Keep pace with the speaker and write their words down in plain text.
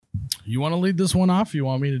You want to lead this one off? Or you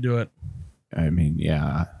want me to do it? I mean,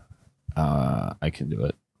 yeah, I can do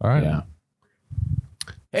it. All right. Yeah.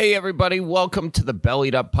 Hey, everybody. Welcome to the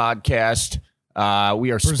Bellied Up Podcast.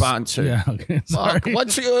 We are sponsored. Yeah. Okay. Sorry.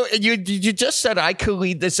 Look, you just said I could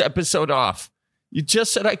lead this episode off. You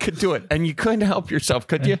just said I could do it, and you couldn't help yourself,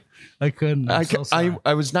 could you? I couldn't.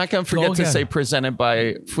 I was not going to forget to say presented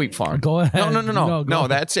by Fleet Farm. Go ahead. No,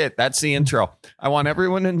 that's it. That's the intro. I want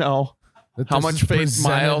everyone to know how much faith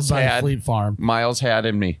Miles had. Fleet Farm. Miles had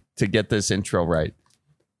in me to get this intro right.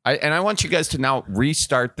 I want you guys to now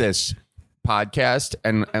restart this podcast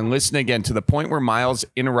and listen again to the point where Miles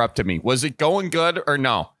interrupted me. Was it going good or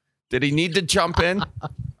no? Did he need to jump in?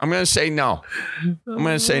 I'm going to say no.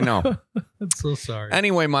 I'm so sorry.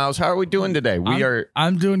 Anyway, Miles, how are we doing today?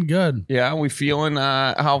 I'm doing good. Yeah, we feeling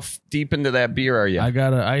how deep into that beer are you? I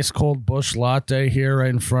got an ice cold Busch latte here right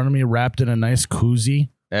in front of me, wrapped in a nice koozie.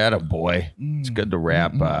 Attaboy. It's good to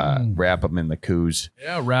wrap them in the coos.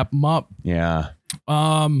 Yeah, wrap them up. Yeah.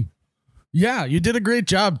 Yeah, you did a great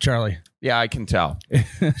job, Charlie. Yeah, I can tell.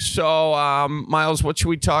 So, Miles, what should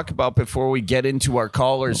we talk about before we get into our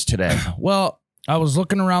callers today? Well, I was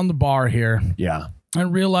looking around the bar here. Yeah. I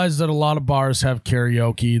realized that a lot of bars have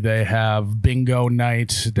karaoke. They have bingo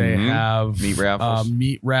night. They have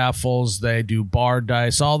meat raffles. They do bar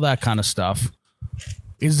dice, all that kind of stuff.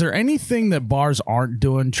 Is there anything that bars aren't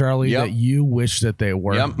doing, Charlie, that you wish that they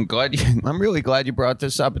were? Yep, I'm really glad you brought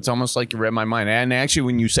this up. It's almost like you read my mind. And actually,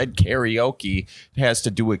 when you said karaoke, it has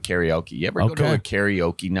to do with karaoke. You ever go to a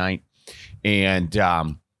karaoke night? And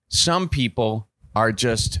some people are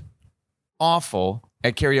just awful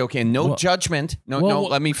at karaoke, and no judgment. No,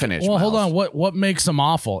 let me finish. Well, Miles. hold on. What makes them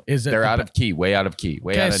awful? Is it they're out of key, way out of key,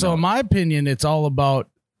 way out of so note. in my opinion, it's all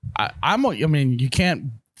about. I mean, you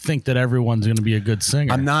can't think that everyone's going to be a good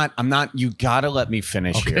singer. I'm not. You gotta let me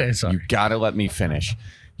finish here. Sorry. You gotta let me finish.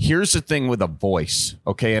 Here's the thing with a voice,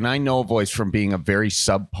 okay? And I know a voice from being a very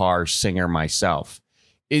subpar singer myself.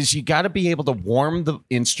 Is you got to be able to warm the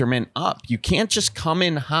instrument up. You can't just come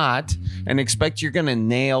in hot and expect you're going to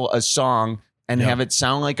nail a song and have it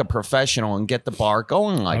sound like a professional and get the bar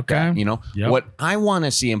going like that. You know, what I want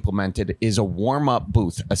to see implemented is a warm-up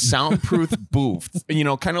booth, a soundproof booth,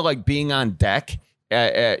 kind of like being on deck.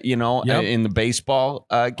 In the baseball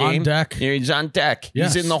game. On deck. He's on deck.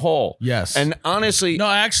 Yes. He's in the hole. Yes. And honestly... No,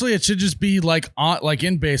 actually, it should just be like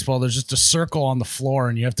in baseball, there's just a circle on the floor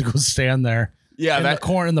and you have to go stand there. Yeah,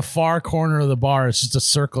 in the far corner of the bar, it's just a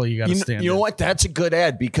circle you got to stand in. You know what? That's a good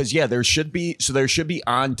ad because, there should be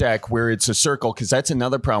on deck where it's a circle because that's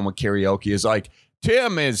another problem with karaoke is like,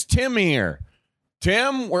 Tim here?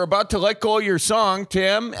 Tim, we're about to let go of your song,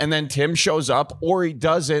 Tim. And then Tim shows up or he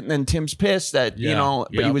doesn't. And then Tim's pissed that,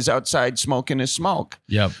 but he was outside smoking his smoke.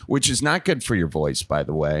 Yep. Which is not good for your voice, by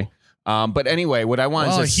the way. But anyway, what I want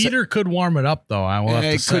is a heater could warm it up, though. I will have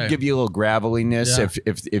to say. It could give you a little graveliness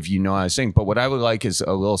if you know how to sing. But what I would like is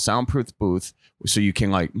a little soundproof booth so you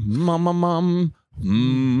can like, breathe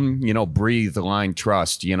the line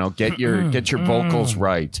trust, get your vocals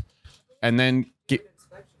right. And then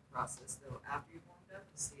process though after you've warmed up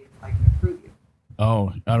to see if I can approve you.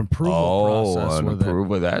 Oh, an approval process. An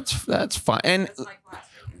approval. That's fine.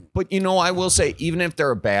 But I will say, even if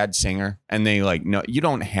they're a bad singer and they no, you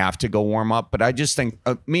don't have to go warm up. But I just think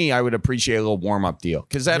I would appreciate a little warm up deal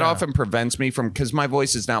because that often prevents me from because my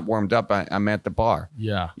voice is not warmed up. I'm at the bar.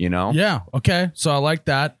 Yeah. Yeah. Okay. So I like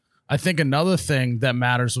that. I think another thing that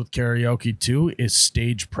matters with karaoke too is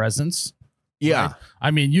stage presence. Yeah. Right?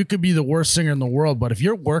 I mean, you could be the worst singer in the world, but if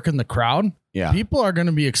you're working the crowd, people are going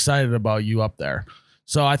to be excited about you up there.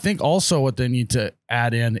 So I think also what they need to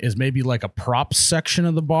add in is maybe like a props section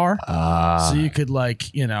of the bar. So you could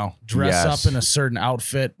dress up in a certain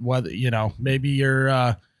outfit, whether, maybe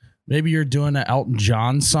you're doing an Elton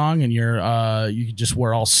John song and you could just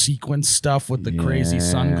wear all sequin stuff with the crazy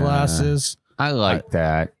sunglasses. I like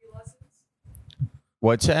that.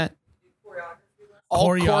 What's that?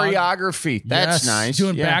 Choreography. That's nice.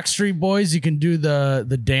 Doing Backstreet Boys, you can do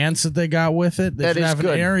the dance that they got with it. They should have an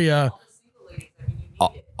area.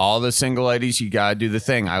 All the single ladies, you gotta do the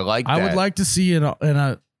thing. I like that. I would like to see in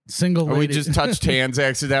a single lady. We just touched hands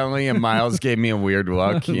accidentally, and Miles gave me a weird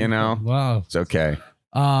look. Wow, it's okay.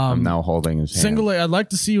 I'm now holding his hand. Single lady. I'd like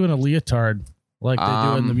to see you in a leotard, like they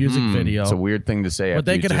do in the music video. It's a weird thing to say. But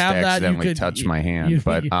they could have that. You could touch my hand, you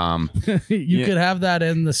could have that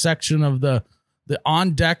in the section of the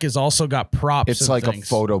on deck is also got props. It's like a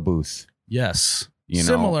photo booth. Yes,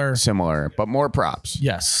 similar, but more props.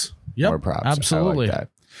 Yes, more props. Absolutely. I like that.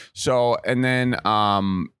 So and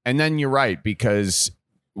then you're right because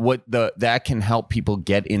that can help people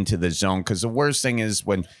get into the zone because the worst thing is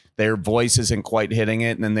when their voice isn't quite hitting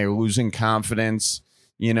it, and then they're losing confidence,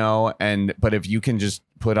 but if you can just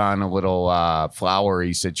put on a little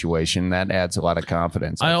flowery situation, that adds a lot of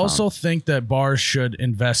confidence. I also think that bars should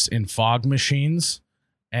invest in fog machines,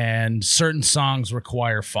 and certain songs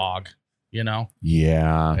require fog. Yeah.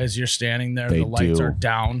 As you're standing there, the lights are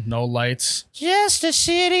down, no lights. Just a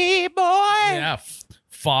city boy. Yeah.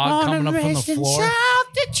 Fog coming up from the floor.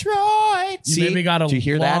 South Detroit. You maybe got do you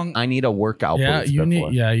hear that? I need a workout booth you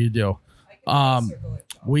before. you do.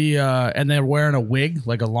 And they're wearing a wig,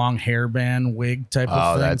 like a long hairband wig type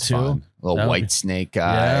of thing that's too. Fun. Little white snake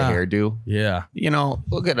hairdo. Yeah.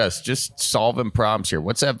 Look at us just solving problems here.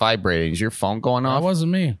 What's that vibrating? Is your phone going off? That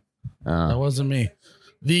wasn't me. That wasn't me.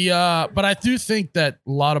 But I do think that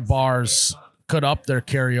a lot of bars could up their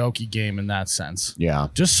karaoke game in that sense. Yeah.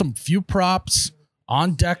 Just some few props,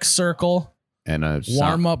 on deck circle, and a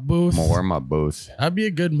warm-up booth. Warm-up booth. That'd be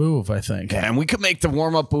a good move, I think. Yeah, and we could make the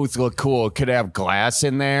warm-up booth look cool. It could have glass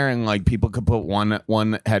in there, and like people could put one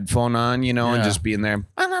headphone on, and just be in there,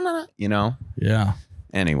 Yeah.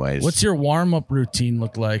 Anyways. What's your warm-up routine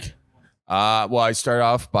look like? Well, I start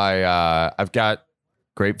off by I've got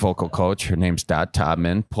great vocal coach. Her name's Dot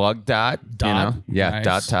Todman. Plug Dot. Nice.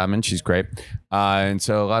 Dot Todman. She's great. And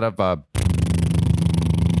so a lot of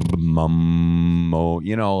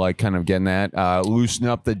like kind of getting that. Loosen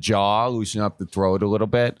up the jaw, loosen up the throat a little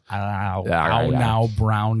bit. Ow, now,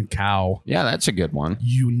 brown cow. Yeah, that's a good one.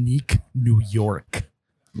 Unique New York.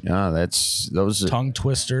 Yeah, those tongue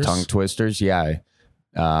twisters. Tongue twisters, yeah.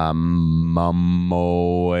 And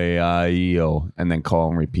then call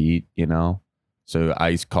and repeat, So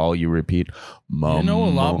I call, you repeat. You know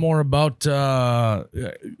a lot more about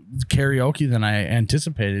karaoke than I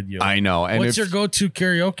anticipated you. I know. And what's your go-to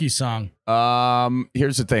karaoke song?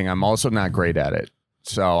 Here's the thing. I'm also not great at it.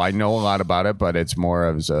 So I know a lot about it, but it's more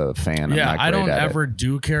as a fan. Yeah, I don't ever it.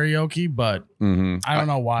 do karaoke, but I don't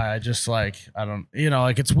know why. I just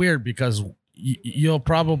it's weird because you'll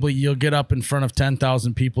get up in front of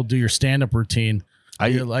 10,000 people, do your stand-up routine.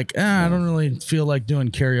 You're like, I don't really feel like doing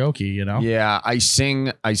karaoke, Yeah, I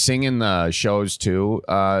sing in the shows too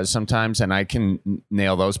sometimes, and I can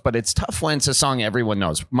nail those. But it's tough when it's a song everyone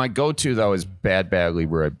knows. My go-to though is "Bad Bad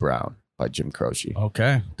Leroy Brown" by Jim Croce.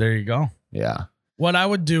 Okay, there you go. Yeah. What I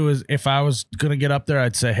would do is, if I was gonna get up there,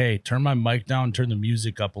 I'd say, "Hey, turn my mic down, turn the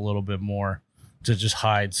music up a little bit more, to just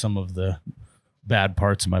hide some of the bad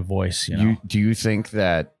parts of my voice." Do you think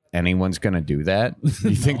that anyone's gonna do that?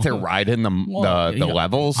 You think they're riding the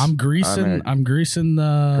levels? I'm greasing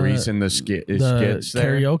the skits there.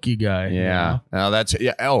 Karaoke guy. Yeah.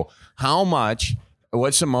 How much?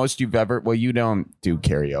 What's the most you've ever? Well, you don't do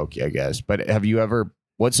karaoke, I guess, but have you ever?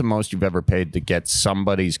 What's the most you've ever paid to get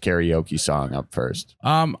somebody's karaoke song up first?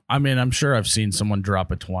 I'm sure I've seen someone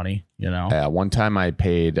drop a 20. Yeah. One time I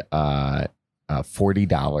paid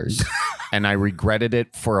 $40, and I regretted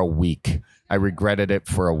it for a week.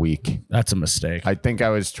 That's a mistake. I think I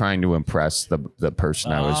was trying to impress the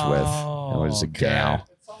person I was with. It was a gal.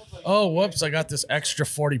 Oh, whoops. I got this extra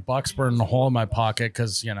 $40 burning a hole in my pocket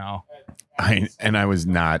because, I was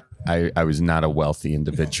not a wealthy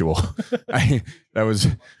individual. That was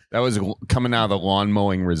coming out of the lawn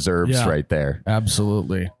mowing reserves right there.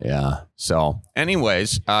 Absolutely. Yeah. So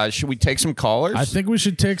anyways, should we take some callers? I think we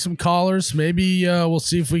should take some callers. Maybe we'll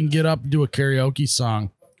see if we can get up and do a karaoke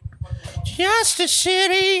song. Just a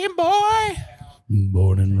city boy.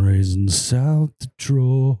 Born and raised in South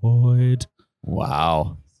Detroit.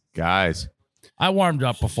 Wow. Guys. I warmed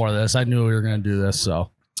up before this. I knew we were going to do this,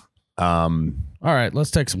 so. All right,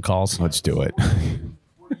 let's take some calls. Let's do it.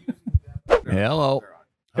 Hello.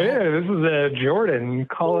 Hey, this is Jordan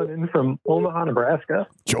calling in from Omaha, Nebraska.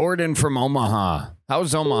 Jordan from Omaha.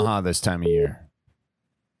 How's Omaha this time of year?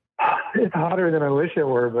 It's hotter than I wish it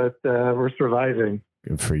were, but we're surviving.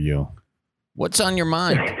 Good for you. What's on your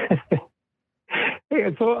mind?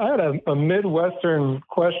 Hey, so I had a Midwestern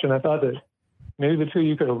question I thought that maybe the two of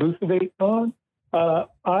you could elucidate on. I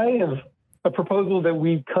have a proposal that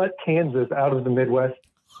we cut Kansas out of the Midwest.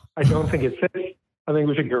 I don't think it fits. I think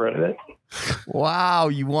we should get rid of it. Wow,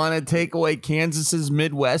 you want to take away Kansas's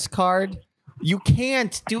Midwest card? You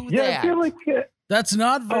can't do that. Yeah, I feel like that's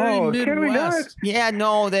not very Midwest. Can we not? Yeah,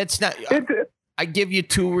 no, that's not. I give you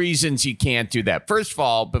two reasons you can't do that. First of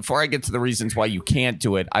all, before I get to the reasons why you can't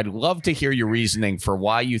do it, I'd love to hear your reasoning for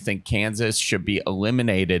why you think Kansas should be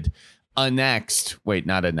eliminated. Annexed. Wait,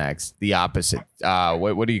 not annexed. The opposite.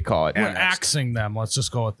 What do you call it? We're axing them. Let's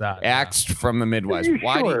just go with that. Axed from the Midwest.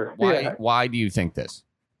 Why do you think this?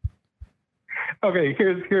 Okay,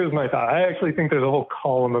 here's my thought. I actually think there's a whole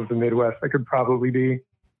column of the Midwest that could probably be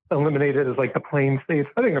eliminated as like the plain states.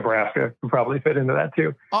 I think Nebraska would probably fit into that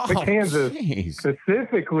too. But Kansas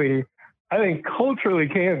specifically, I think culturally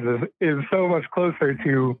Kansas is so much closer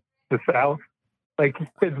to the South. Like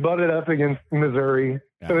it's butted up against Missouri.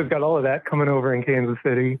 Yeah. So it's got all of that coming over in Kansas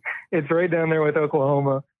City. It's right down there with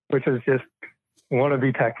Oklahoma, which is just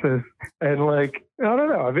wannabe Texas. And like, I don't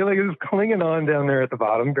know. I feel like it's clinging on down there at the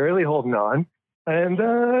bottom, barely holding on. And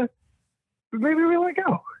maybe we let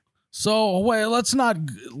go. So wait, let's not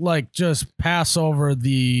like just pass over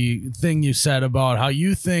the thing you said about how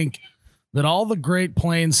you think that all the Great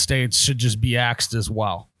Plains states should just be axed as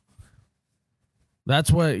well.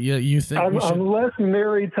 That's what you think. I'm less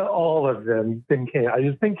married to all of them than Kansas. I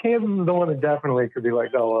just think Kansas is the one that definitely could be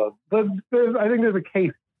like, oh, but I think there's a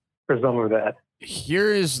case for some of that.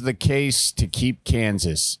 Here is the case to keep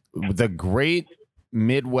Kansas. The great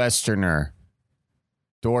Midwesterner,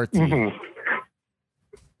 Dorothy. Mm-hmm.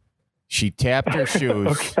 She tapped her shoes.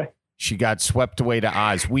 Okay. She got swept away to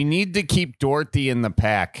Oz. We need to keep Dorothy in the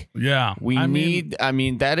pack. Yeah. I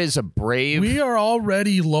mean, that is a brave. We are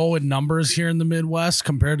already low in numbers here in the Midwest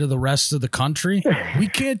compared to the rest of the country. We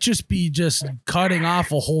can't just be cutting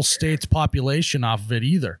off a whole state's population off of it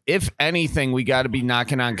either. If anything, we got to be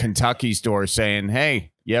knocking on Kentucky's door saying, hey,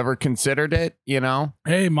 you ever considered it? You know,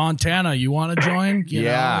 hey, Montana, you want to join? You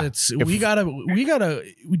know, we gotta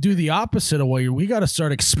do the opposite of what we gotta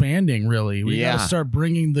start expanding. Really, we gotta start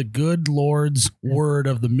bringing the good Lord's word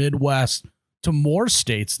of the Midwest to more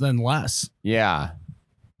states than less. Yeah,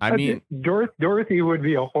 I mean, Dorothy would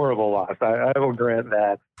be a horrible loss. I will grant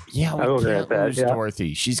that. Yeah, I will grant that. Yeah.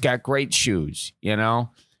 Dorothy, she's got great shoes. You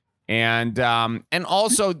know. And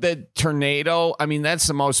also the tornado. I mean, that's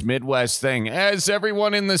the most Midwest thing. Is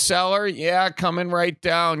everyone in the cellar? Yeah, coming right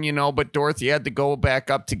down, you know. But Dorothy had to go back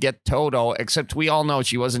up to get Toto, except we all know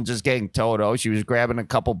she wasn't just getting Toto. She was grabbing a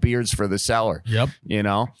couple beers for the cellar. Yep. You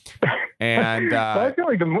know. And I feel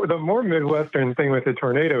like the more Midwestern thing with the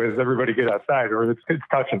tornado is everybody get outside or it's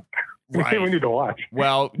touching. Right. We need to watch.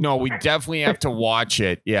 Well, no, we definitely have to watch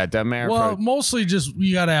it. Yeah, mostly just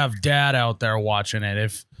we got to have Dad out there watching it.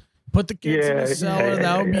 If put the kids in the cellar,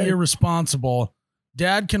 that would be irresponsible.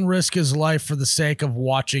 Dad can risk his life for the sake of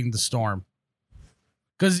watching the storm.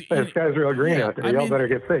 Because the sky's real green out there. Y'all better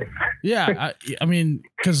get safe. Yeah, I mean,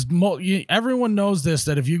 because everyone knows this,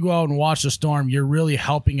 that if you go out and watch a storm, you're really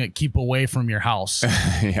helping it keep away from your house.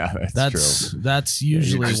 Yeah, that's true. That's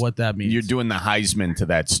usually what that means. You're doing the Heisman to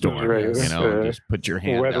that storm. Right. You know, just put your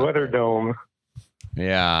hand out. Weather dome.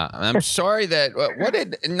 Yeah, I'm sorry that.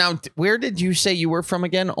 Where did you say you were from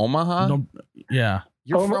again? Omaha. No, yeah,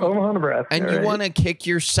 you're from Omaha, Nebraska, and you want to kick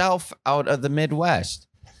yourself out of the Midwest.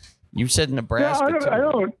 You said Nebraska. Yeah, I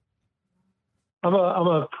don't. I'm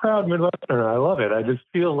a proud Midwesterner. I love it. I just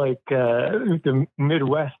feel like the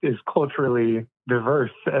Midwest is culturally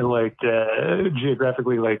diverse and like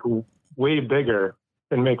geographically like way bigger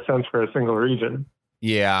than makes sense for a single region.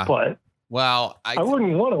 Yeah, but I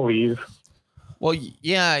wouldn't want to leave. Well,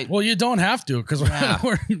 yeah. Well, you don't have to because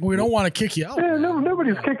we don't want to kick you out. Yeah,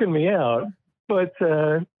 nobody's kicking me out. But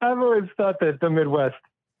I've always thought that the Midwest,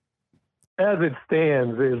 as it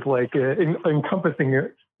stands, is like encompassing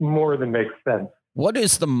more than makes sense. What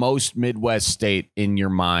is the most Midwest state in your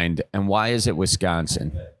mind, and why is it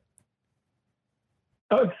Wisconsin?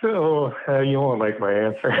 So you won't like my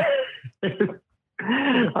answer.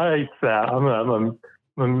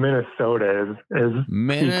 Minnesota is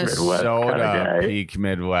Minnesota peak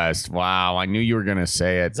Midwest. Wow, I knew you were gonna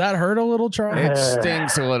say it. Does that hurt a little, Charlie? It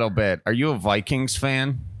stings a little bit. Are you a Vikings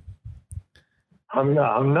fan? I'm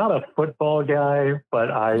not a football guy,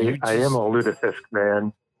 but I am a lutefisk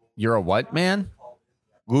man. You're a what man?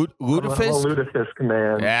 Lutefisk? I'm a lutefisk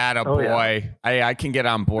man. Attaboy. Yeah. I can get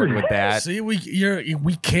on board with that. See, we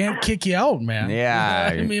can't kick you out, man.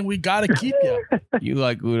 Yeah. I mean, we got to keep you. You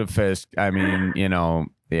like lutefisk. I mean, you know,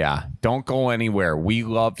 yeah. Don't go anywhere. We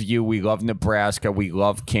love you. We love Nebraska. We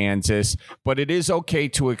love Kansas. But it is okay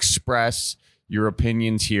to express your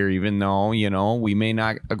opinions here, even though, you know, we may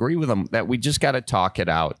not agree with them. That we just got to talk it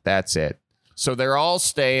out. That's it. So they're all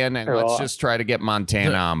staying, and let's just try to get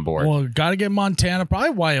Montana on board. Well, got to get Montana.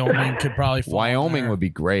 Probably Wyoming could probably fall Wyoming would be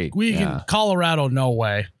great. We can Colorado, no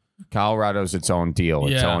way. Colorado's its own deal,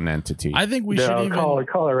 its own entity. I think we should even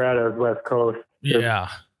Colorado's West Coast. Yeah.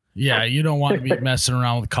 Yeah, you don't want to be messing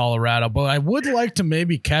around with Colorado, but I would like to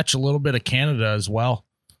maybe catch a little bit of Canada as well.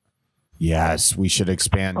 Yes, we should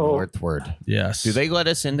expand northward. Yes. Do they let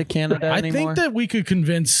us into Canada anymore? I think that we could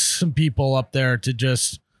convince some people up there to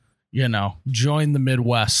just, you know, join the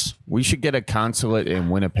Midwest. We should get a consulate in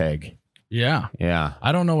Winnipeg. Yeah. Yeah.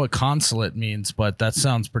 I don't know what consulate means, but that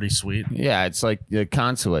sounds pretty sweet. Yeah, it's like the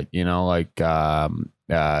consulate, you know, like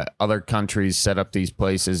other countries set up these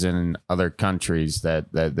places in other countries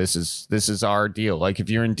that this is our deal. Like if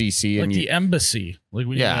you're in DC like and the embassy,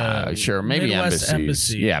 like sure, maybe Midwest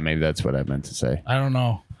embassy. Yeah, maybe that's what I meant to say. I don't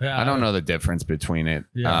know. Yeah, I don't know the difference between it.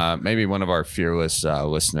 Yeah. Maybe one of our fearless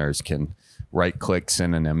listeners can right click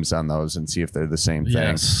synonyms on those and see if they're the same thing.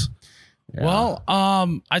 Yes. Yeah. Well,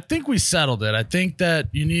 I think we settled it. I think that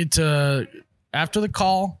you need to, after the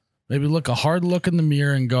call, maybe look a hard look in the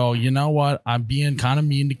mirror and go, you know what? I'm being kind of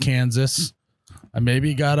mean to Kansas. I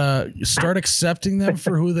maybe gotta start accepting them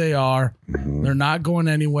for who they are. They're not going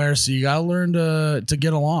anywhere, so you gotta learn to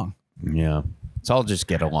get along. Yeah, it's all just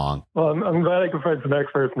get along. Well, I'm glad I could find some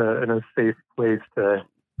experts in a safe place to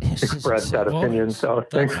express that opinion. So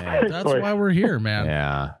thanks. That's why we're here, man.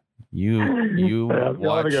 Yeah, you have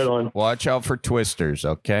a good one. Watch out for twisters,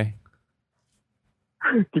 okay?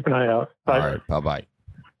 Keep an eye out. Bye. All right, bye.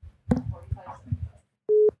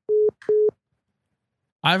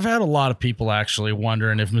 I've had a lot of people actually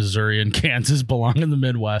wondering if Missouri and Kansas belong in the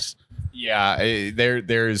Midwest. Yeah,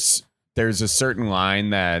 there's a certain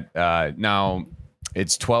line that now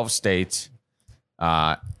it's 12 states,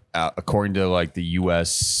 according to like the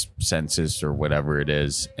U.S. Census or whatever it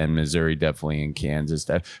is, and Missouri definitely in Kansas.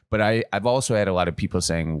 But I've also had a lot of people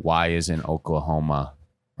saying, why isn't Oklahoma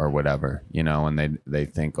or whatever, and they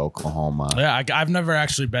think Oklahoma. Yeah, I've never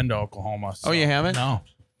actually been to Oklahoma. So. Oh, you haven't? No.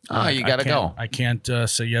 Oh, you got to go. I can't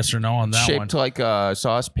say yes or no on that Shaped one. like a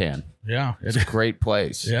saucepan. Yeah. It's a great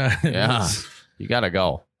place. Yeah. Yeah. You got to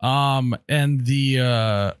go. And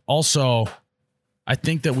the also, I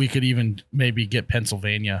think that we could even maybe get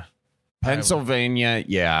Pennsylvania. Pennsylvania,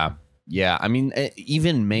 yeah. Yeah, I mean,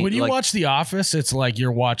 even when you watch The Office, it's like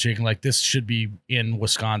you're watching like this should be in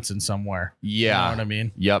Wisconsin somewhere. Yeah, you know what I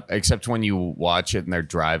mean. Yep. Except when you watch it and they're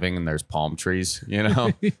driving and there's palm trees. Yeah.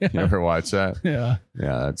 You ever watch that? Yeah.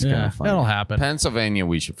 Yeah, that's kind of fun. That'll happen. Pennsylvania,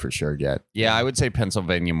 we should for sure get. Yeah, I would say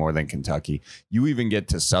Pennsylvania more than Kentucky. You even get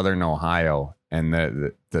to Southern Ohio and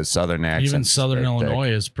the Southern accent. Even Southern Illinois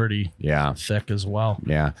is pretty thick as well.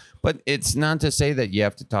 Yeah. But it's not to say that you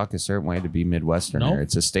have to talk a certain way to be Midwesterner. Nope.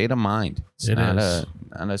 It's a state of mind. It's not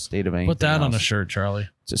a state of anything. Put that else. on a shirt, Charlie.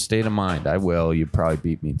 It's a state of mind. I will. You probably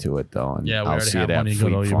beat me to it, though. And Yeah, we I'll already see have it at one. You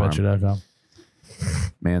Fleet go to Farm. youbetcha.com.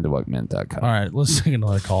 ManDeWugMan.com. All right, let's take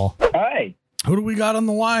another call. Hi. Who do we got on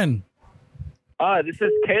the line? This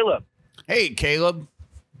is Caleb. Hey, Caleb.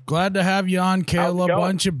 Glad to have you on, Caleb. Why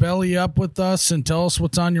don't you belly up with us and tell us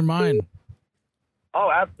what's on your mind? Oh,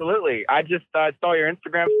 absolutely. I just saw your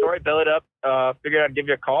Instagram story, bellied up, figured I'd give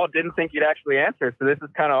you a call. Didn't think you'd actually answer, so this is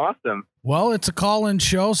kind of awesome. Well, it's a call-in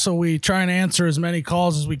show, so we try and answer as many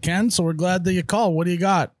calls as we can, so we're glad that you called. What do you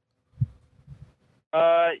got?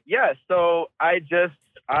 Yeah, so I've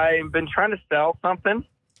been trying to sell something.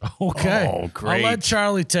 Okay. Oh, great. I'll let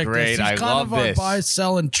Charlie take this. He's I kind love of a this. buy,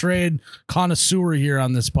 sell, and trade connoisseur here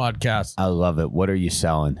on this podcast. I love it. What are you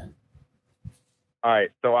selling? All right,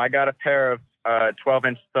 so I got a pair of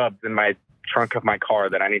 12-inch subs in my trunk of my car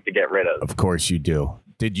that I need to get rid of. Of course you do.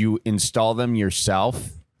 Did you install them yourself?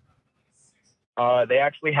 They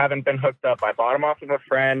actually haven't been hooked up. I bought them off of a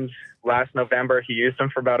friend last November. He used them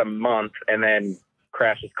for about a month and then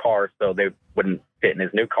crashed his car, so they wouldn't fit in his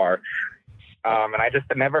new car. And I just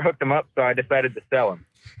never hooked them up, so I decided to sell them.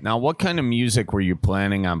 Now, what kind of music were you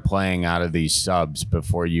planning on playing out of these subs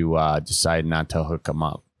before you decided not to hook them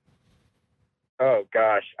up? Oh,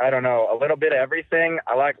 gosh. I don't know. A little bit of everything.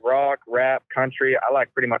 I like rock, rap, country. I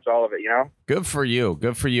like pretty much all of it, Good for you.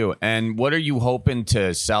 Good for you. And what are you hoping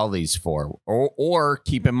to sell these for? Or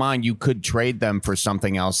keep in mind, you could trade them for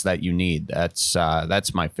something else that you need. That's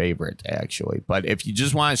my favorite, actually. But if you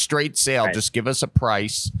just want a straight sale, Right. Just give us a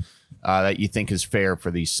price that you think is fair for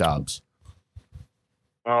these subs.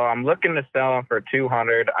 Well, I'm looking to sell them for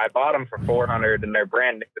 $200. I bought them for $400, and they're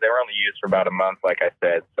brand new. They were only used for about a month, like I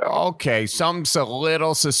said. So Okay, something's a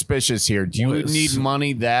little suspicious here. Do you need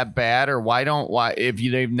money that bad, or if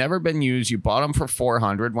they've never been used, you bought them for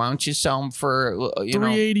 $400? Why don't you sell them for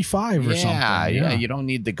 $385 or something? Yeah, you don't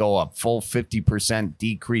need to go up full 50%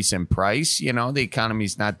 decrease in price. The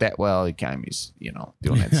economy's not that well. The economy's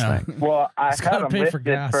doing its thing. Well, I've It's had gotta them pay for listed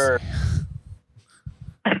gas. for.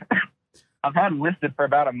 I've had them listed for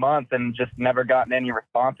about a month and just never gotten any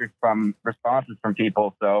responses from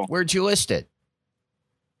people. So Where'd you list it?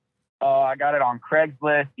 I got it on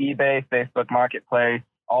Craigslist, eBay, Facebook Marketplace,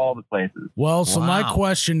 all the places. Well, so my Wow.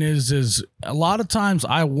 question is a lot of times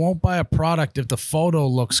I won't buy a product if the photo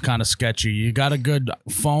looks kind of sketchy. You got a good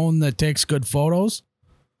phone that takes good photos?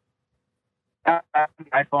 I have an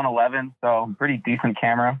iPhone 11, so pretty decent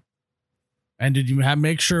camera. And did you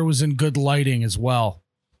make sure it was in good lighting as well?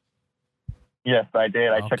 Yes, I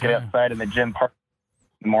did. I took it Okay. outside in the gym park.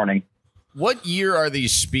 Morning. What year are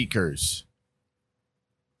these speakers?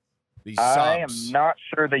 These subs? I am not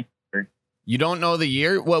sure the year. You don't know the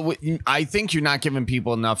year? Well, I think you're not giving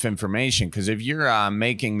people enough information, because if you're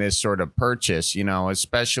making this sort of purchase,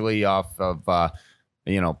 especially off of,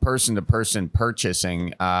 person-to-person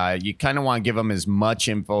purchasing, you kind of want to give them as much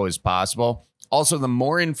info as possible. Also, the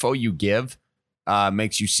more info you give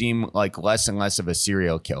makes you seem like less and less of a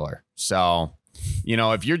serial killer. So,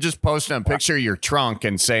 if you're just posting a picture of your trunk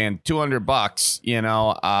and saying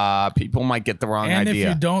 $200, people might get the wrong idea. And if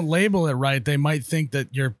you don't label it right, they might think that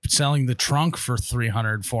you're selling the trunk for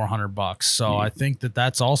 $300, $400. So I think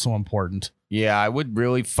that's also important. Yeah, I would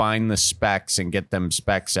really find the specs and get them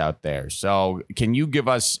specs out there. So can you give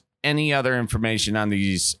us any other information on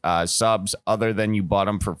these subs other than you bought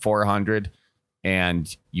them for $400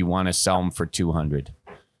 and you want to sell them for $200?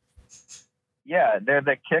 Yeah, they're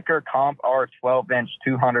the Kicker Comp R 12-inch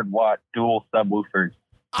 200-watt dual subwoofers.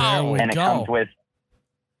 It comes with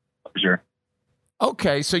sure.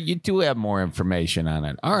 Okay, so you do have more information on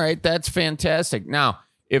it. All right, that's fantastic. Now,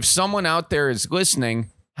 if someone out there is listening,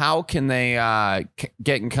 how can they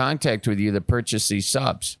get in contact with you to purchase these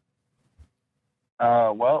subs?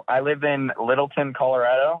 Well, I live in Littleton,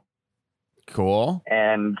 Colorado. Cool.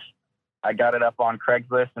 And I got it up on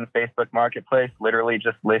Craigslist and Facebook Marketplace. Literally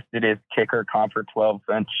just listed as Kicker Comp for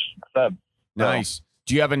 12-inch subs. Nice.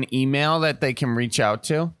 Do you have an email that they can reach out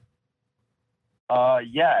to?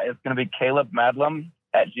 Yeah, it's going to be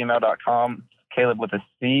calebmadlum@gmail.com. Caleb with a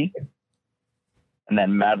C. And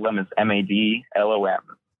then Madlum is MADLOM.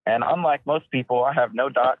 And unlike most people, I have no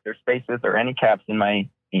dots or spaces or any caps in my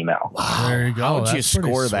email. Wow. There you go. How would you That's pretty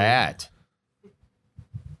score sweet. that?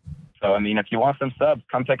 So, if you want some subs,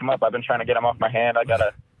 come pick them up. I've been trying to get them off my hand. I got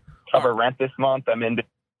to cover rent this month. I'm in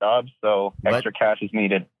jobs, so extra cash is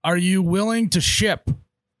needed. Are you willing to ship?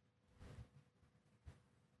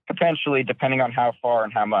 Potentially, depending on how far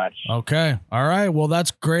and how much. Okay. All right. Well, that's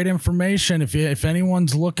great information. If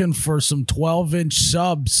anyone's looking for some 12-inch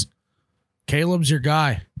subs, Caleb's your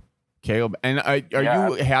guy. Caleb, and are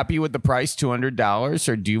you happy with the price, $200,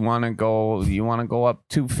 or do you want to go? You want to go up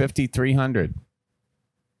 $250, $300?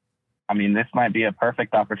 This might be a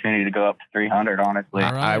perfect opportunity to go up to 300, honestly.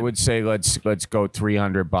 All right. I would say let's go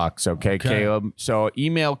 $300. Okay, Caleb. So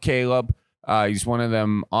email Caleb. He's one of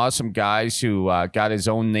them awesome guys who got his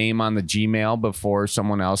own name on the Gmail before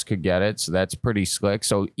someone else could get it. So that's pretty slick.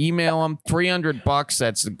 So email him, $300.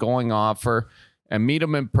 That's the going offer, and meet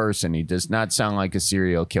him in person. He does not sound like a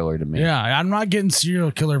serial killer to me. Yeah, I'm not getting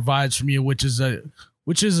serial killer vibes from you, which is a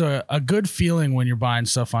good feeling when you're buying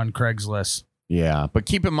stuff on Craigslist. Yeah, but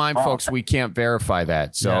keep in mind, folks, we can't verify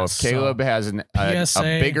that. So if Caleb has a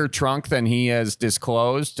bigger trunk than he has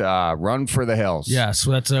disclosed, run for the hills. Yeah,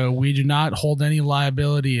 so we do not hold any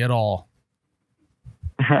liability at all.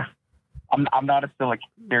 I'm not a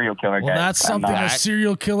serial killer guy. Well, that's something a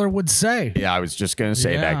serial killer would say. Yeah, I was just going to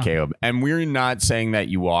say that, Caleb. And we're not saying that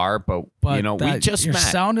you are, but we just you're met.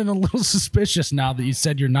 Sounding a little suspicious now that you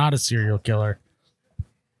said you're not a serial killer.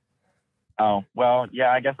 Oh, well,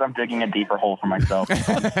 yeah, I guess I'm digging a deeper hole for myself.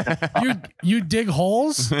 You dig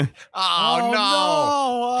holes? No.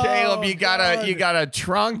 Caleb, you got a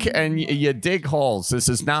trunk and you dig holes. This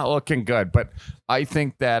is not looking good, but I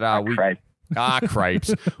think that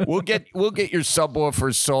cripes. We'll get your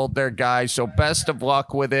subwoofers sold there, guys. So best of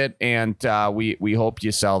luck with it, and we hope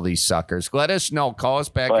you sell these suckers. Let us know. Call us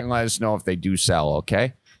back and let us know if they do sell,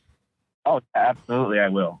 okay? Oh, absolutely, I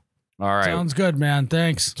will. All right. Sounds good, man.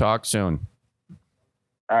 Thanks. Talk soon.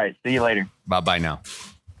 All right. See you later. Bye-bye now.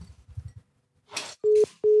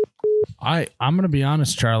 I'm going to be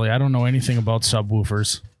honest, Charlie. I don't know anything about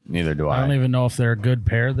subwoofers. Neither do I. I don't even know if they're a good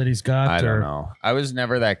pair that he's got. I don't know. I was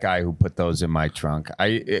never that guy who put those in my trunk.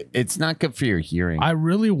 It's not good for your hearing. I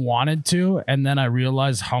really wanted to, and then I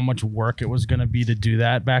realized how much work it was going to be to do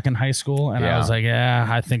that back in high school, and I was like,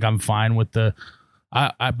 I think I'm fine with the.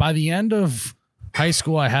 By the end of high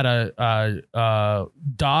school, I had a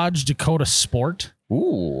Dodge Dakota Sport.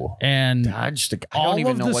 Ooh, and all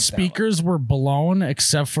of the speakers were blown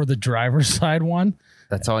except for the driver's side one.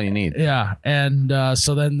 That's all you need. Yeah, and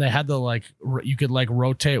so then they had to you could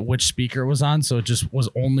rotate which speaker it was on, so it just was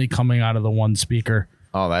only coming out of the one speaker.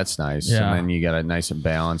 Oh, that's nice. Yeah. And then you got it nice and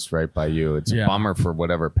balanced right by you. It's a bummer for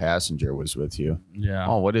whatever passenger was with you. Yeah.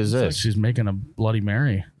 Oh, what is this? Like she's making a Bloody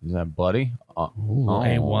Mary. Is that Bloody?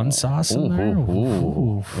 A1 sauce in there.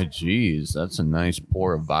 Ooh. Jeez, that's a nice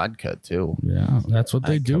pour of vodka too. Yeah, that's what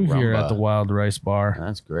they do here at the Wild Rice Bar.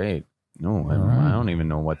 That's great. No, I don't even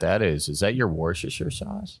know what that is. Is that your Worcestershire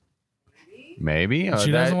sauce? Maybe.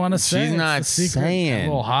 She doesn't want to say. She's not saying. A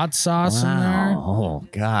little hot sauce in there. Oh,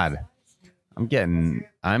 God.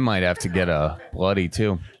 I might have to get a Bloody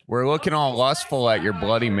too. We're looking all lustful at your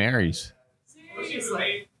Bloody Marys.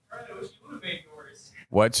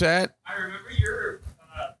 What's that? I remember your.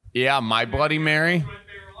 Yeah, my Bloody Mary.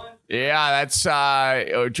 Yeah, that's.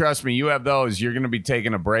 Trust me, you have those. You're going to be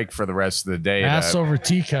taking a break for the rest of the day. Ass over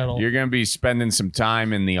tea kettle. You're going to be spending some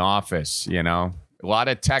time in the office. You know, a lot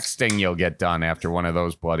of texting you'll get done after one of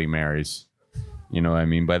those Bloody Marys. You know what I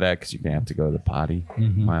mean by that? Because you're going to have to go to the potty,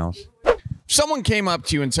 Miles. Someone came up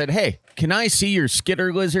to you and said, "Hey, can I see your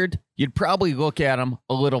skitter lizard?" You'd probably look at them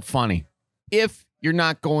a little funny. If you're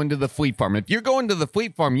not going to the Fleet Farm. If you're going to the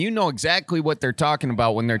Fleet Farm, you know exactly what they're talking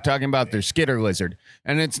about when they're talking about their skitter lizard.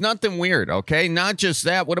 And it's nothing weird, okay? Not just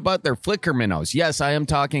that. What about their flicker minnows? Yes, I am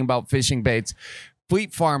talking about fishing baits.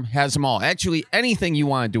 Fleet Farm has them all. Actually, anything you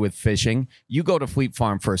want to do with fishing, you go to Fleet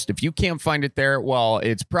Farm first. If you can't find it there, well,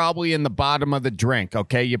 it's probably in the bottom of the drink,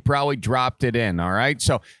 okay? You probably dropped it in, all right?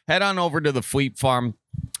 So head on over to the Fleet Farm.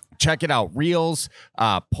 Check it out. Reels,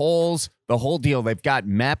 poles, the whole deal. They've got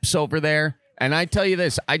MEPs over there. And I tell you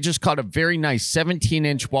this, I just caught a very nice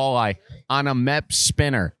 17-inch walleye on a MEP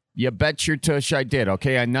spinner. You bet your tush I did,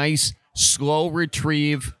 okay? A nice slow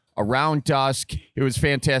retrieve around dusk. It was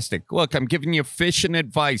fantastic. Look, I'm giving you fishing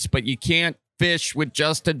advice, but you can't fish with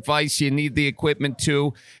just advice. You need the equipment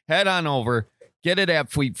too. Head on over, get it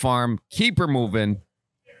at Fleet Farm, keep her moving,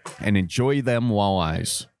 and enjoy them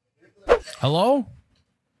walleyes. Hello?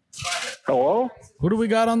 Hello? Who do we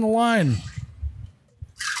got on the line?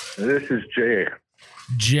 This is Jay.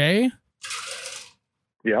 Jay?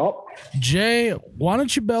 Yep. Jay, why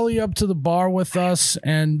don't you belly up to the bar with us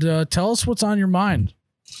and tell us what's on your mind?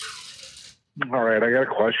 All right, I got a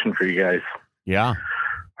question for you guys. Yeah.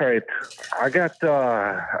 All right, I got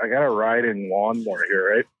a riding lawnmower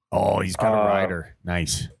here, right? Oh, he's got a rider.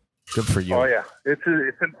 Nice. Good for you. Oh yeah, it's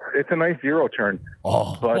a nice zero turn.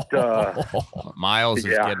 Oh, but Miles is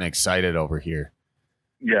getting excited over here.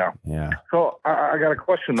 Yeah. Yeah. So I got a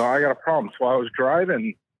question though. I got a problem. So I was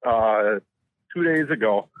driving 2 days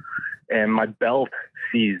ago, and my belt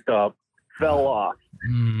seized up, fell off,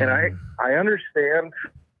 and I understand.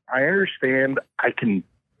 I can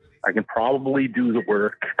probably do the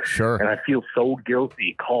work. Sure. And I feel so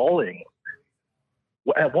guilty calling.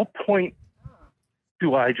 At what point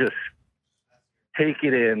do I just take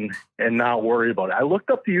it in and not worry about it? I looked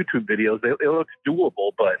up the YouTube videos. It looks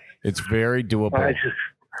doable, but it's very doable.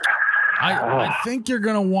 I think you're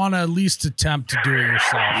going to want to at least attempt to do it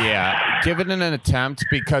yourself. Yeah, give it an attempt,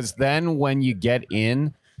 because then when you get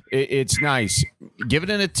in, it's nice. Give it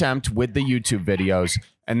an attempt with the YouTube videos.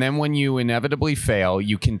 And then when you inevitably fail,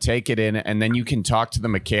 you can take it in, and then you can talk to the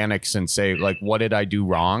mechanics and say, like, what did I do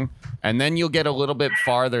wrong? And then you'll get a little bit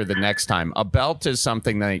farther the next time. A belt is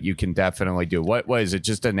something that you can definitely do. What is it?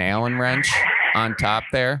 Just an Allen wrench on top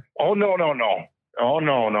there? Oh, no. Oh, no.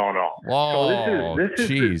 Whoa, so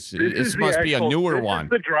this must be a newer one.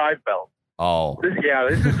 This is the drive belt. Oh. This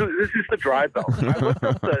is the drive belt. I looked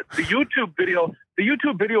up the YouTube video. The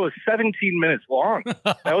YouTube video is 17 minutes long.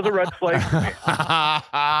 That was a red flag for me.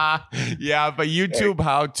 Yeah, but YouTube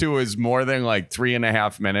how-to is more than like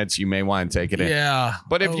 3.5 minutes. You may want to take it in. Yeah.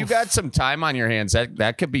 But if you got some time on your hands,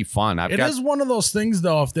 that could be fun. It is one of those things,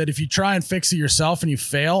 though, that if you try and fix it yourself and you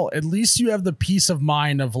fail, at least you have the peace of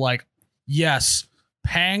mind of like, yes,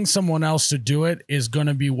 paying someone else to do it is going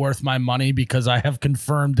to be worth my money because I have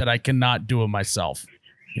confirmed that I cannot do it myself.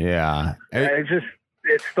 Yeah.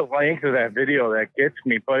 It's the length of that video that gets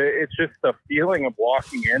me, but it's just the feeling of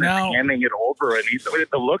walking in and handing it over, and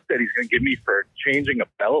the look that he's going to give me for changing a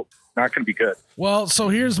belt. Not going to be good. Well, so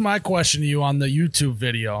here's my question to you on the YouTube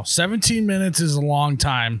video. 17 minutes is a long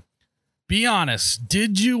time. Be honest.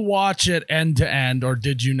 Did you watch it end to end, or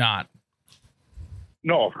did you not?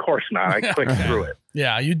 No, of course not. I clicked through it.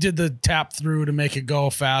 Yeah, you did the tap through to make it go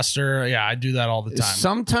faster. Yeah, I do that all the time.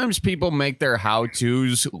 Sometimes people make their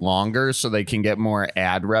how-tos longer so they can get more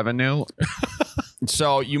ad revenue.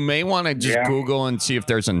 So you may want to just Google and see if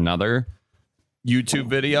there's another YouTube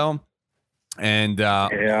video. And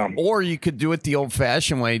or you could do it the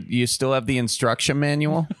old-fashioned way. Do you still have the instruction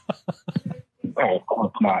manual? Oh, of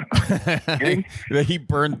course not. He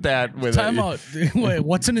burnt that with time out. Wait,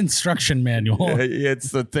 what's an instruction manual? It's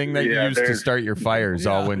the thing that you use to start your fires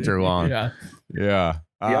all winter long. Yeah.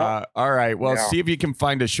 All right. Well, see if you can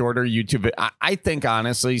find a shorter YouTube. I think,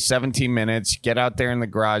 honestly, 17 minutes, get out there in the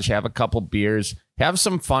garage, have a couple beers, have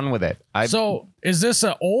some fun with it. So is this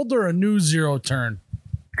an old or a new zero turn?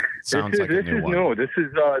 Sounds like a new one. No, this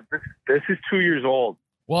is 2 years old.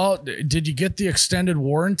 Well, did you get the extended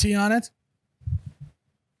warranty on it?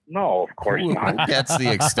 No, of course not. That's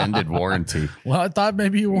the extended warranty. Well, I thought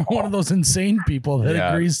maybe you were one of those insane people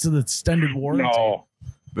that agrees to the extended warranty. No.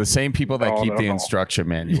 The same people that keep the instruction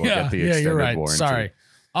manual get the extended you're right. warranty. Sorry.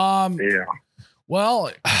 Yeah.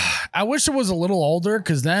 Well, I wish it was a little older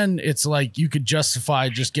because then it's like you could justify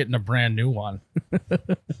just getting a brand new one.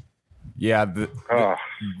 Yeah,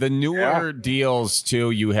 the newer deals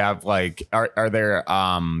too. You have like, are there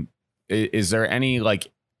is there any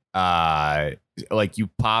like you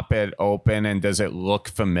pop it open and does it look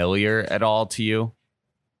familiar at all to you?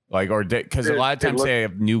 Like, or because a lot of times they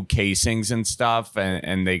have new casings and stuff,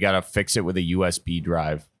 and they got to fix it with a USB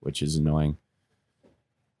drive, which is annoying.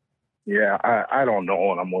 Yeah, I don't know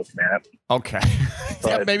what I'm looking at. Okay.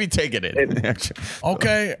 Yeah, maybe take it in.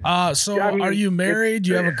 Okay. So are you married? Do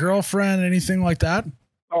you have a girlfriend? Anything like that?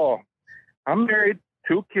 Oh, I'm married,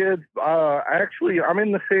 2 kids. Actually, I'm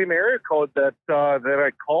in the same area code that I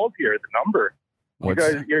called here, the number.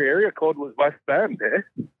 Your area code was West Bend, eh?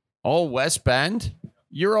 Oh, West Bend?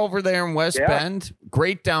 You're over there in West Bend?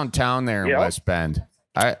 Great downtown there in West Bend.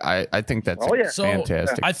 I think that's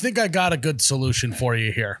fantastic. I think I got a good solution for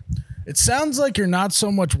you here. It sounds like you're not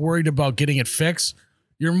so much worried about getting it fixed.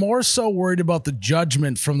 You're more so worried about the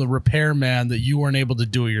judgment from the repairman that you weren't able to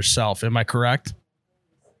do it yourself. Am I correct?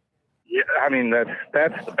 Yeah, I mean,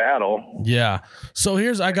 that's the battle. Yeah. So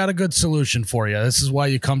I got a good solution for you. This is why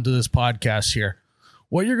you come to this podcast here.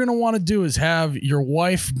 What you're going to want to do is have your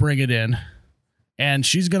wife bring it in, and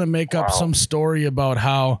she's going to make up some story about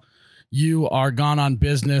how you are gone on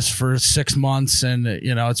business for 6 months and,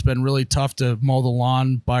 it's been really tough to mow the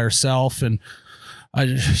lawn by herself. And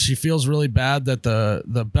she feels really bad that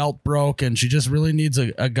the belt broke and she just really needs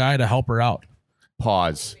a guy to help her out.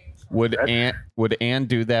 Pause. Would Ann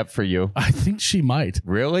do that for you? I think she might.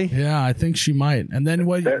 Really? Yeah, I think she might. And then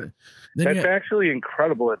that's actually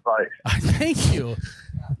incredible advice. Thank you.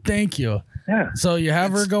 Thank you. Yeah. So you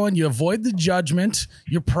have her going, you avoid the judgment.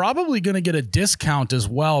 You're probably going to get a discount as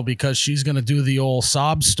well because she's going to do the old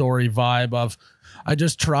sob story vibe of, I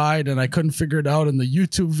just tried and I couldn't figure it out. And the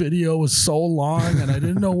YouTube video was so long and I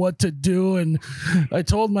didn't know what to do. And I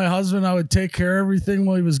told my husband I would take care of everything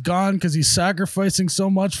while he was gone because he's sacrificing so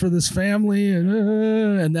much for this family.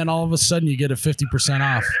 And then all of a sudden you get a 50%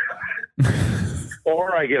 off.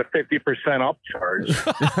 Or I get a 50% upcharge.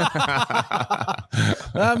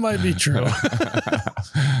 That might be true.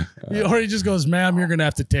 Or he just goes, ma'am, you're going to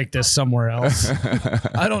have to take this somewhere else.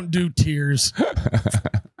 I don't do tears.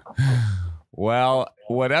 Well,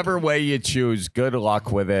 whatever way you choose, good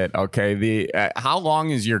luck with it. Okay. How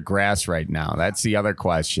long is your grass right now? That's the other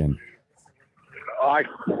question. It's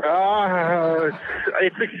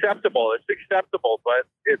acceptable. But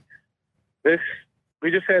we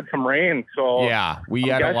just had some rain, so yeah, we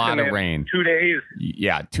had a lot of rain. 2 days.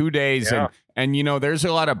 Yeah, 2 days, yeah. And there's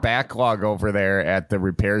a lot of backlog over there at the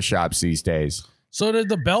repair shops these days. So did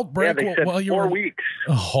the belt break? Yeah, they said 4 weeks.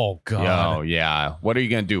 Oh God! Oh yeah. What are you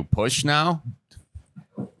gonna do? Push now?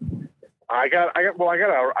 I got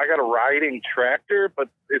a riding tractor, but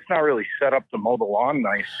it's not really set up to mow the lawn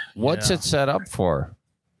nice. What's it set up for?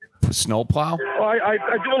 Snowplow? Well, I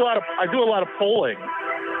do a lot of pulling.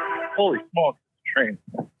 Holy smokes, train.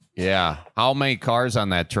 Yeah. How many cars on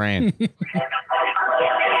that train?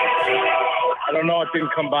 I don't know. It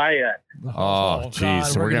didn't come by yet. Oh,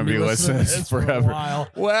 geez. We're going to be listening to this forever.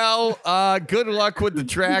 Well, good luck with the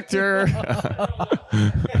tractor.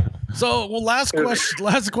 So, last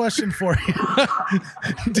question for you.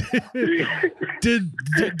 Did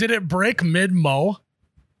it break mid-mow?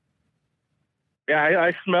 Yeah,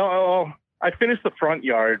 I smell. I finished the front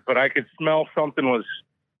yard, but I could smell something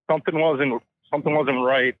wasn't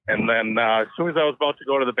right. And then as soon as I was about to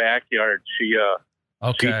go to the backyard, she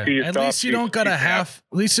okay. At least you don't got a half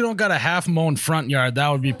mown front yard. That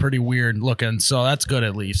would be pretty weird looking. So that's good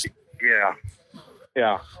at least.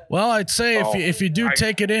 Yeah. Well, I'd say if you do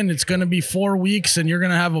take it in, it's going to be 4 weeks, and you're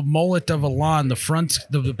going to have a mullet of a lawn.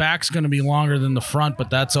 The back's going to be longer than the front, but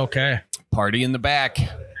that's okay. Party in the back.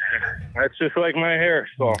 That's just like my hair.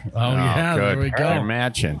 So. Yeah, good. There we go. They're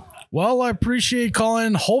matching. Well, I appreciate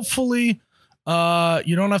calling. Hopefully,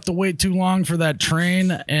 you don't have to wait too long for that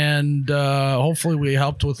train, and hopefully we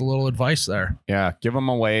helped with a little advice there. Yeah, give them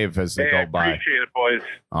a wave as they go by. Appreciate it, boys.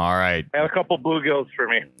 All right. Have a couple bluegills for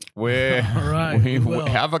me. We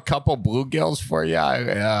have a couple bluegills for you.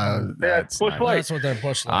 That's Bush Light. That's what that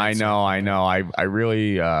Bush Light. I know. I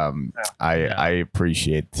really I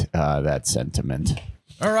appreciate that sentiment.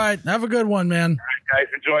 All right, have a good one, man. All right,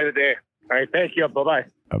 guys, enjoy the day. All right, thank you. Bye-bye.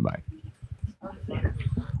 Bye-bye.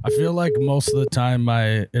 I feel like most of the time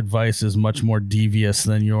my advice is much more devious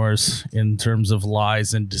than yours in terms of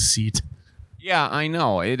lies and deceit. Yeah, I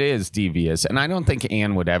know. It is devious. And I don't think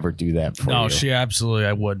Ann would ever do that for you. No,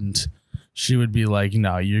 I wouldn't. She would be like,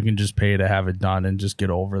 no, you can just pay to have it done and just get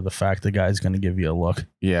over the fact the guy's going to give you a look.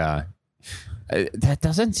 Yeah. That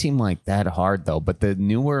doesn't seem like that hard, though. But the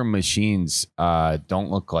newer machines don't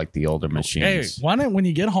look like the older machines. Hey, why not, when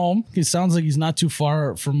you get home, he sounds like he's not too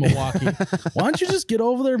far from Milwaukee. Why don't you just get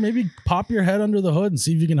over there, maybe pop your head under the hood and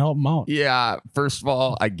see if you can help him out? Yeah. First of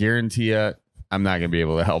all, I guarantee you, I'm not going to be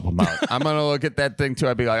able to help him out. I'm going to look at that thing, too.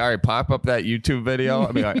 I'd be like, all right, pop up that YouTube video.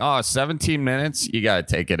 I'd be like, 17 minutes? You got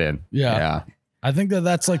to take it in. Yeah. I think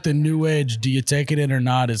that's like the new age. Do you take it in or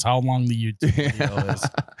not? Is how long the YouTube video is.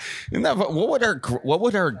 What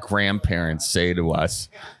would our grandparents say to us?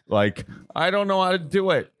 Like, I don't know how to do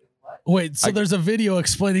it. Wait, so there's a video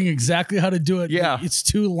explaining exactly how to do it. Yeah, it's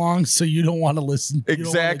too long, so you don't want to listen.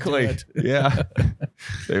 Exactly. Yeah,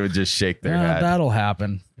 they would just shake their head. That'll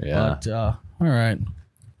happen. Yeah. But, all right.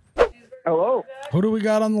 Hello. Who do we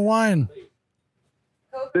got on the line?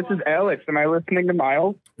 This is Alex. Am I listening to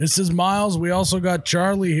Miles? This is Miles. We also got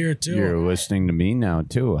Charlie here, too. You're listening to me now,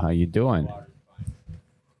 too. How you doing?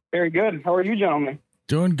 Very good. How are you, gentlemen?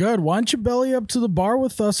 Doing good. Why don't you belly up to the bar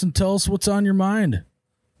with us and tell us what's on your mind?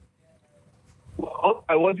 Well,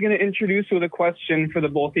 I was going to introduce with a question for the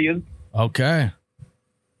both of you. Okay.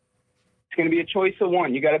 It's going to be a choice of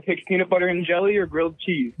one. You got to pick peanut butter and jelly or grilled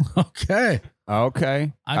cheese. Okay.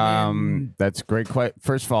 I mean, that's a great question.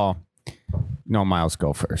 First of all, no, Miles,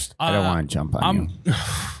 go first. I don't want to jump on you.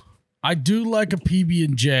 I do like a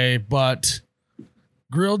PB&J, but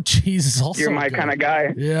grilled cheese is also You're my kind of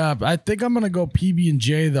guy. Yeah, I think I'm going to go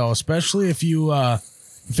PB&J, though, especially if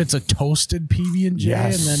it's a toasted PB&J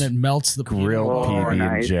and then it melts the grilled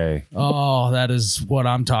PB&J. Nice. Oh, that is what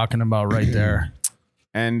I'm talking about right there.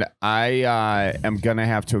 And I am going to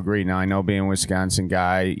have to agree. Now, I know being a Wisconsin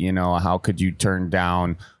guy, how could you turn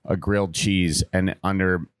down a grilled cheese? And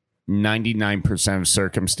under 99% of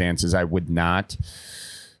circumstances, I would not.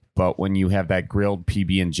 But when you have that grilled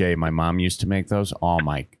PB&J, my mom used to make those. Oh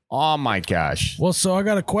my gosh. Well, so I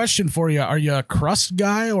got a question for you. Are you a crust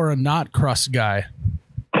guy or a not crust guy?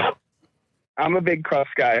 I'm a big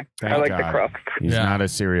crust guy. I like the crust. He's not a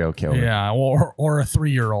serial killer. Yeah, or a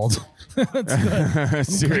 3-year-old.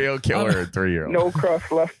 Serial killer, a 3-year-old. No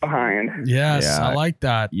crust left behind. Yes, yeah. I like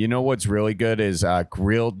that. You know what's really good is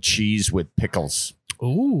grilled cheese with pickles.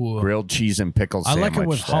 Ooh. Grilled cheese and pickles I like it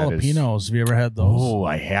with jalapenos. Have you ever had those? Oh,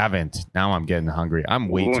 I haven't. Now I'm getting hungry. I'm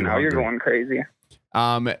way too hungry. Now you're going crazy.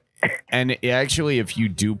 And actually, if you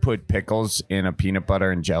do put pickles in a peanut butter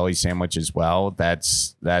and jelly sandwich as well,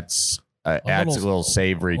 that's adds a little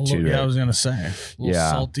savory to it. Yeah, I was going to say. A little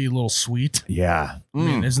salty, a little sweet. Yeah. I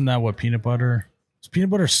mean, isn't that what peanut butter... Is peanut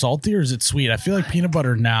butter salty or is it sweet? I feel like peanut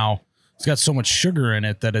butter now, it's got so much sugar in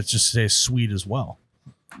it that it just stays sweet as well.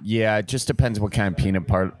 Yeah, it just depends what kind of peanut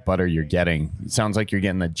butter you're getting. It sounds like you're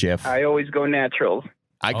getting the Jif. I always go naturals.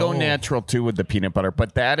 I go natural too with the peanut butter,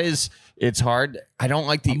 but it's hard. I don't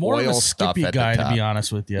like the oil stuff at guy, the top. To be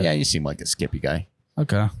honest with you. Yeah, you seem like a Skippy guy.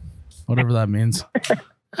 Okay, whatever that means.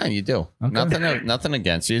 You do. Okay. Nothing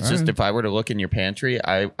against you. It's just if I were to look in your pantry,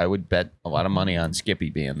 I would bet a lot of money on Skippy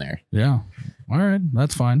being there. Yeah. All right,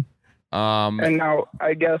 that's fine. And now,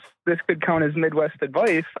 I guess this could count as Midwest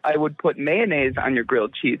advice. I would put mayonnaise on your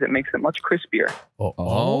grilled cheese. It makes it much crispier.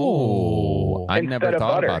 I never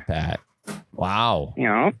thought about that. Wow.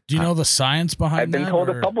 Do you know the science behind that? I've been told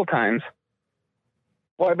a couple times.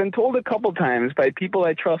 Well, I've been told a couple times by people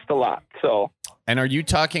I trust a lot. So. And are you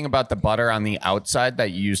talking about the butter on the outside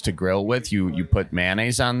that you use to grill with? You put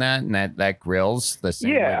mayonnaise on that, and that grills the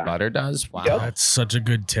same way butter does? Wow. Yep. That's such a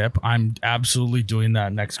good tip. I'm absolutely doing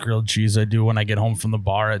that next grilled cheese I do when I get home from the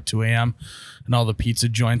bar at 2 a.m. and all the pizza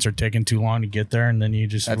joints are taking too long to get there, and then you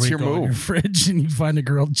just go in your fridge and you find a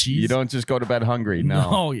grilled cheese. You don't just go to bed hungry,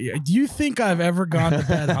 no. Do you think I've ever gone to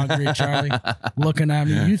bed hungry, Charlie? Looking at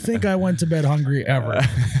me. You think I went to bed hungry ever?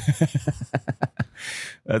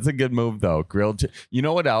 That's a good move, though. Grilled. You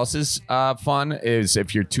know what else is fun is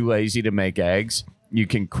if you're too lazy to make eggs, you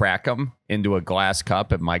can crack them into a glass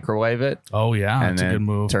cup and microwave it. Oh yeah, that's a good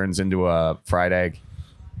move. Turns into a fried egg.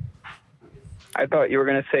 I thought you were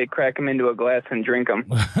going to say crack them into a glass and drink them.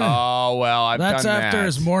 Oh, well, that's done after that.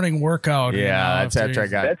 his morning workout. Yeah, that's after I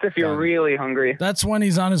got. That's if you're really hungry. That's when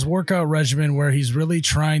he's on his workout regimen where he's really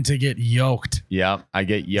trying to get yoked. Yeah, I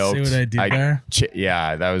get yoked. See what I did there?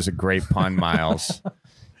 Yeah, that was a great pun, Miles.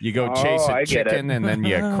 You go chase a chicken and then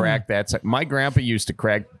you crack that. My grandpa used to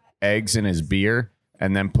crack eggs in his beer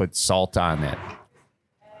and then put salt on it.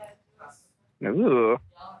 Ooh.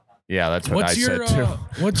 Yeah, that's what I said too.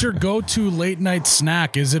 What's your go-to late night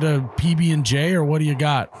snack? Is it a PB&J or what do you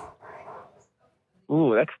got?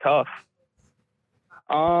 Ooh, that's tough.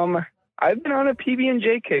 I've been on a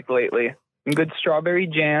PB&J kick lately. Some good strawberry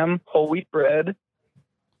jam, whole wheat bread.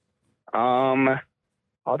 Otherwise,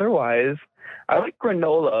 I like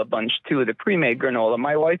granola a bunch too, the pre-made granola.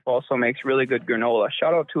 My wife also makes really good granola.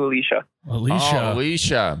 Shout out to Alicia.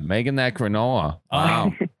 Alicia, making that granola.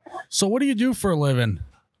 Wow. So what do you do for a living?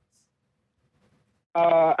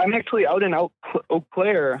 I'm actually out in Eau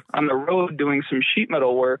Claire on the road doing some sheet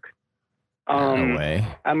metal work. No way.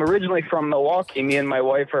 I'm originally from Milwaukee. Me and my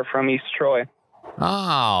wife are from East Troy.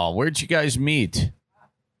 Oh, where'd you guys meet?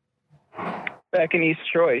 Back in East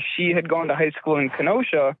Troy. She had gone to high school in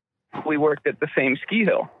Kenosha. We worked at the same ski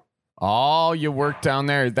hill. Oh, you worked down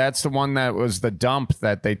there. That's the one that was the dump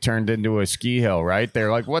that they turned into a ski hill, right? They're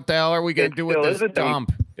like, what the hell are we going to do with this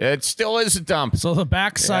dump? It still is a dump. So the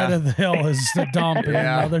back side of the hill is the dump, and the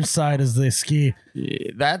other side is the ski.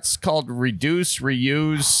 That's called reduce,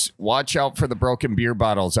 reuse. Watch out for the broken beer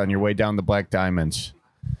bottles on your way down the Black Diamonds.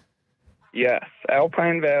 Yes,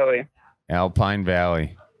 Alpine Valley. Alpine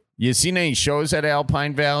Valley. You seen any shows at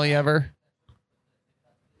Alpine Valley ever?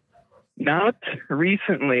 Not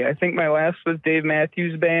recently. I think my last was Dave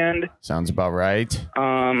Matthews Band. Sounds about right.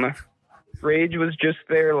 Rage was just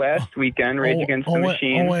there last weekend. Rage Against the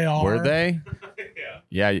Machine. OAR. Were they?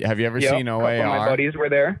 Yeah. Have you ever seen OAR? A couple of my buddies were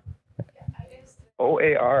there.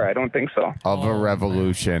 OAR? I don't think so. Of a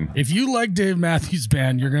Revolution. If you like Dave Matthews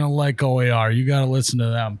Band, you're going to like OAR. You got to listen to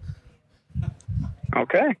them.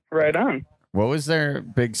 Okay, right on. What was their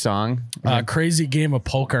big song? Crazy Game of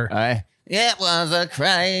Poker. It was a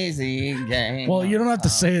crazy game. Well, you don't have to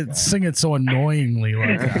sing it so annoyingly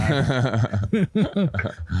like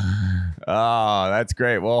that. Oh, that's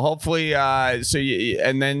great. Well, hopefully,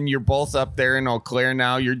 and then you're both up there in Eau Claire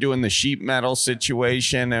now. You're doing the sheet metal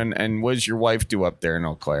situation, and what does your wife do up there in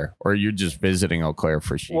Eau Claire? Or you're just visiting Eau Claire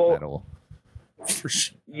for sheet metal?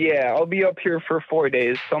 Yeah, I'll be up here for 4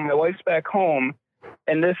 days. So my wife's back home,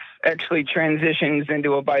 and this actually transitions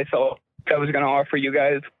into a buy-sell I was going to offer you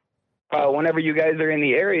guys. Whenever you guys are in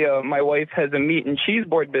the area, my wife has a meat and cheese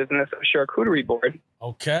board business, a charcuterie board.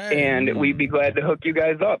 Okay. And we'd be glad to hook you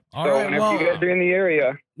guys up. Whenever you guys are in the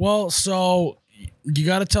area. Well, so you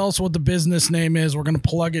got to tell us what the business name is. We're going to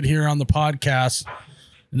plug it here on the podcast.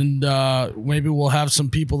 And maybe we'll have some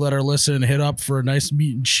people that are listening hit up for a nice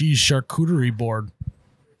meat and cheese charcuterie board.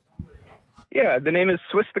 Yeah, the name is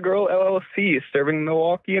Swiss the Girl LLC, serving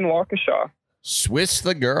Milwaukee and Waukesha. Swiss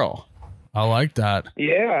the Girl. I like that.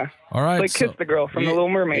 Yeah. All right. It's like Kiss the Girl from The Little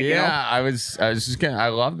Mermaid. Yeah, you know? I was just gonna. I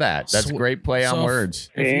love that. That's a great play on words.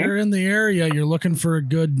 If you're in the area, you're looking for a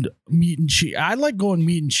good meat and cheese. I like going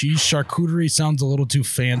meat and cheese. Charcuterie sounds a little too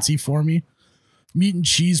fancy for me. Meat and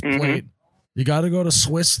cheese plate. You got to go to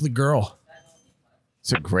Swiss the Girl.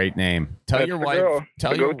 It's a great name. Tell your wife. Girl.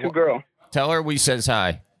 Tell your go-to girl. Tell her we says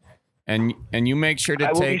hi, and you make sure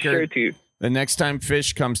to take her. Sure to. The next time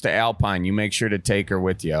Fish comes to Alpine, you make sure to take her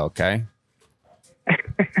with you. Okay.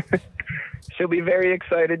 She'll be very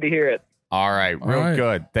excited to hear it. All right. Real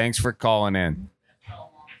good. Thanks for calling in.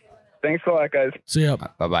 Thanks a lot, guys. See ya.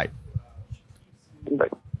 Bye-bye. Bye.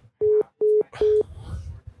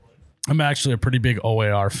 I'm actually a pretty big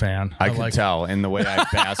OAR fan. I can tell in the way I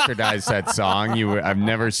bastardized that song. I've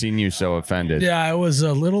never seen you so offended. Yeah, I was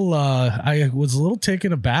a little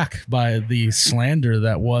taken aback by the slander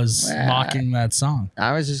that was mocking that song.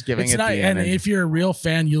 I was just giving it the and if you're a real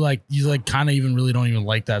fan, you kind of even really don't even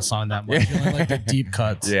like that song that much. You only like the deep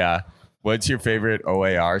cuts. Yeah. What's your favorite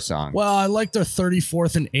OAR song? Well, I like their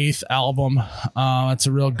 34th and 8th album. That's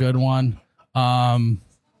a real good one.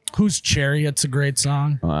 Who's Chariot's a great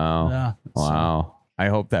song. Wow. Yeah. Wow. I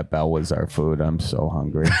hope that bell was our food. I'm so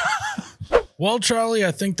hungry. Well, Charlie,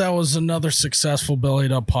 I think that was another successful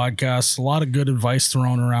Bellied Up podcast. A lot of good advice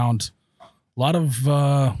thrown around. A lot of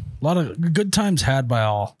good times had by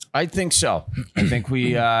all. I think so. I think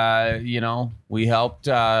we helped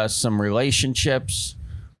some relationships.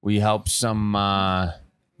 We helped some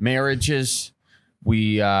marriages.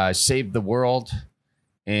 We saved the world.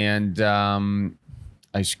 And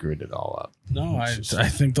I screwed it all up. No, I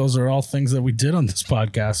think those are all things that we did on this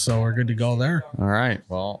podcast, so we're good to go there. All right.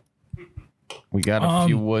 Well, we got a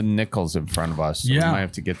few wooden nickels in front of us, so we might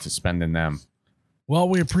have to get to spending them. Well,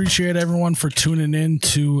 we appreciate everyone for tuning in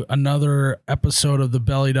to another episode of the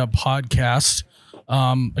Bellied Up podcast.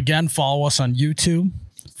 Again, follow us on YouTube.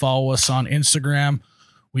 Follow us on Instagram.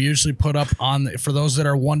 We usually put up for those that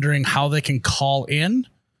are wondering how they can call in,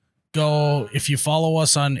 if you follow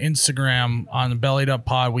us on Instagram on the Bellied Up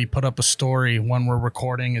Pod, we put up a story when we're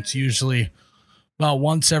recording. It's usually about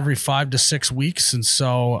once every 5 to 6 weeks. And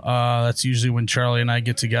so that's usually when Charlie and I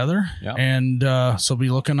get together. Yep. And so be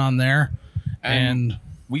looking on there. And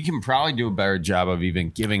we can probably do a better job of even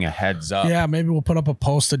giving a heads up. Yeah, maybe we'll put up a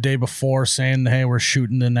post the day before saying, hey, we're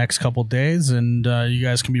shooting the next couple days and you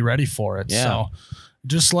guys can be ready for it. Yeah. So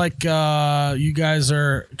just like you guys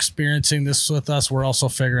are experiencing this with us, we're also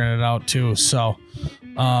figuring it out too. So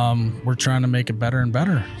we're trying to make it better and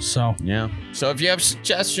better. So yeah. So if you have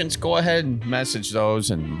suggestions, go ahead and message those,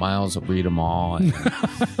 and Miles will read them all.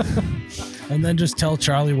 And then just tell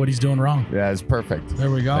Charlie what he's doing wrong. Yeah, it's perfect.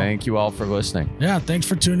 There we go. Thank you all for listening. Yeah, thanks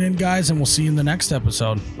for tuning in, guys, and we'll see you in the next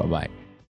episode. Bye-bye.